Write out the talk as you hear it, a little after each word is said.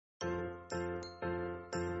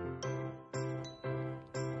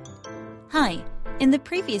Hi! In the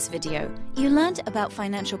previous video, you learned about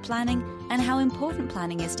financial planning and how important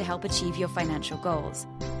planning is to help achieve your financial goals.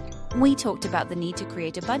 We talked about the need to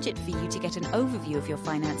create a budget for you to get an overview of your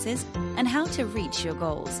finances and how to reach your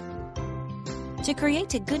goals. To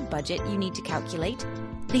create a good budget, you need to calculate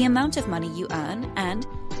the amount of money you earn and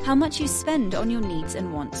how much you spend on your needs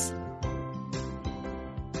and wants.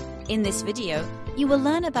 In this video, you will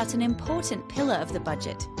learn about an important pillar of the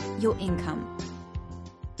budget, your income.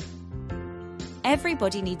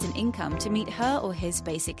 Everybody needs an income to meet her or his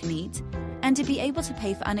basic needs and to be able to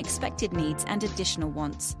pay for unexpected needs and additional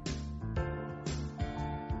wants.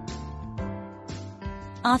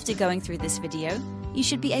 After going through this video, you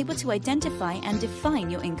should be able to identify and define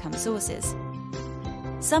your income sources.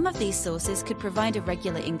 Some of these sources could provide a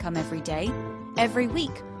regular income every day, every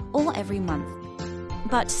week, or every month.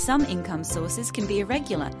 But some income sources can be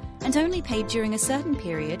irregular and only paid during a certain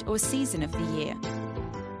period or season of the year.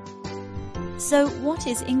 So, what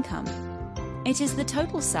is income? It is the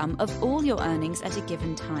total sum of all your earnings at a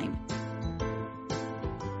given time.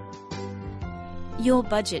 Your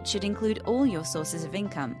budget should include all your sources of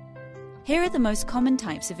income. Here are the most common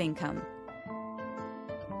types of income.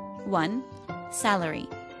 1. Salary.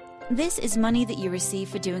 This is money that you receive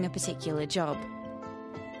for doing a particular job.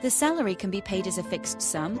 The salary can be paid as a fixed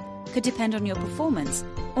sum, could depend on your performance,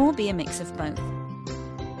 or be a mix of both.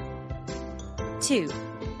 2.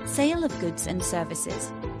 Sale of goods and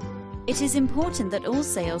services. It is important that all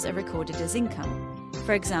sales are recorded as income.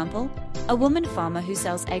 For example, a woman farmer who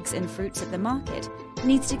sells eggs and fruits at the market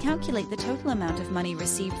needs to calculate the total amount of money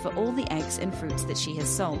received for all the eggs and fruits that she has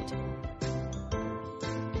sold.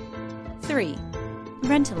 3.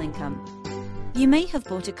 Rental income. You may have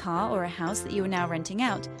bought a car or a house that you are now renting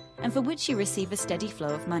out and for which you receive a steady flow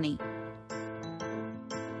of money.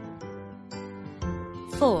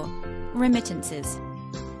 4. Remittances.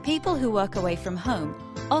 People who work away from home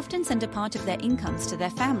often send a part of their incomes to their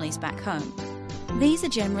families back home. These are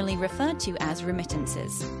generally referred to as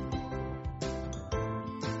remittances.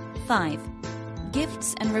 5.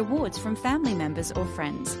 Gifts and rewards from family members or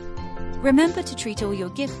friends. Remember to treat all your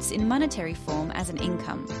gifts in monetary form as an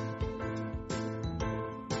income.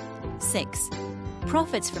 6.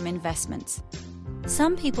 Profits from investments.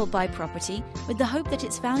 Some people buy property with the hope that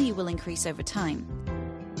its value will increase over time.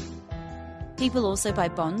 People also buy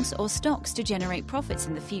bonds or stocks to generate profits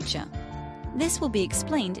in the future. This will be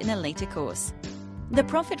explained in a later course. The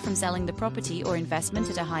profit from selling the property or investment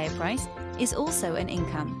at a higher price is also an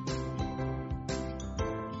income.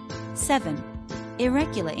 7.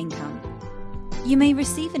 Irregular income. You may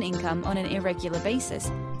receive an income on an irregular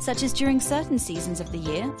basis, such as during certain seasons of the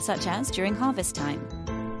year, such as during harvest time.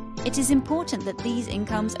 It is important that these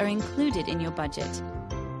incomes are included in your budget.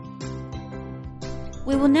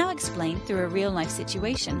 We will now explain through a real-life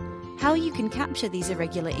situation how you can capture these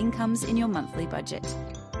irregular incomes in your monthly budget.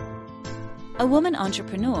 A woman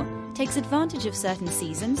entrepreneur takes advantage of certain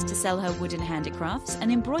seasons to sell her wooden handicrafts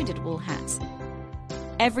and embroidered wool hats.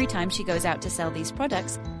 Every time she goes out to sell these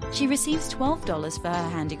products, she receives $12 for her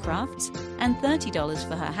handicrafts and $30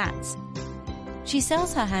 for her hats. She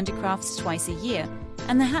sells her handicrafts twice a year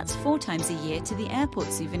and the hats 4 times a year to the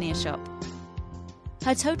airport souvenir shop.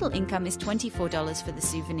 Her total income is $24 for the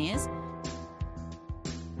souvenirs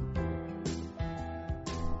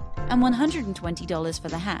and $120 for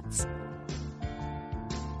the hats.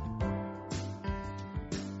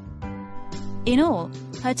 In all,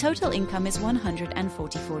 her total income is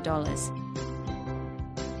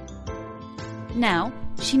 $144. Now,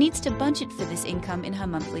 she needs to budget for this income in her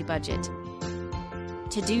monthly budget.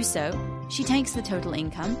 To do so, she takes the total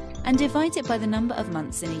income and divides it by the number of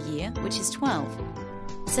months in a year, which is 12.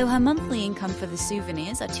 So her monthly income for the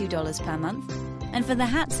souvenirs are $2 per month, and for the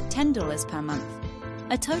hats $10 per month,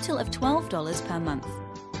 a total of $12 per month.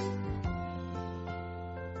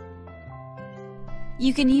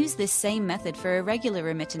 You can use this same method for irregular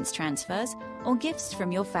remittance transfers or gifts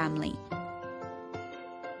from your family.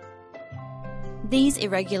 These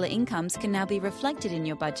irregular incomes can now be reflected in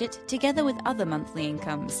your budget together with other monthly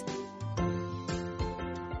incomes.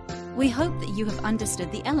 We hope that you have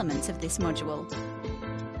understood the elements of this module.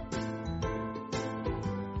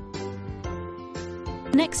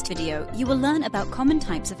 Next video, you will learn about common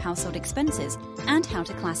types of household expenses and how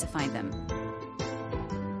to classify them.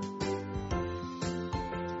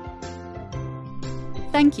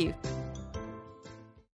 Thank you.